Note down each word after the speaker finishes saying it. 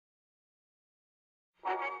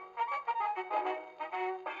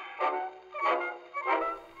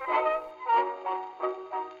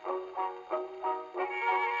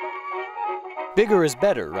Bigger is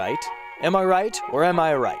better, right? Am I right or am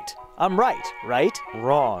I right? I'm right, right?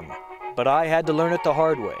 Wrong. But I had to learn it the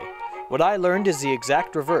hard way. What I learned is the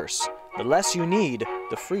exact reverse. The less you need,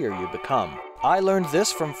 the freer you become. I learned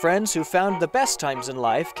this from friends who found the best times in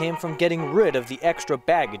life came from getting rid of the extra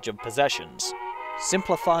baggage of possessions.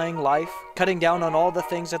 Simplifying life, cutting down on all the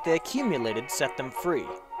things that they accumulated set them free.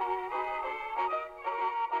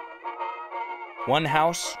 One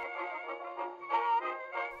house.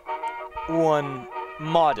 One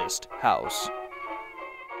modest house.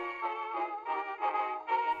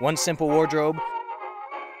 One simple wardrobe.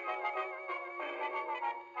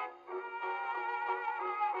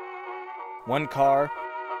 One car.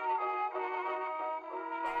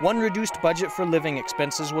 One reduced budget for living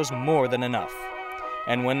expenses was more than enough.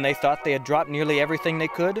 And when they thought they had dropped nearly everything they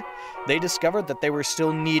could, they discovered that they were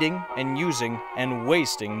still needing and using and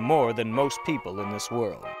wasting more than most people in this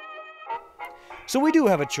world. So we do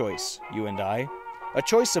have a choice, you and I. A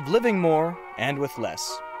choice of living more and with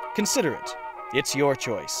less. Consider it. It's your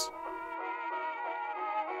choice.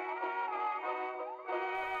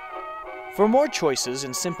 For more choices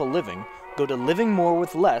in simple living, go to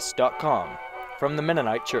livingmorewithless.com from the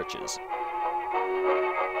Mennonite churches.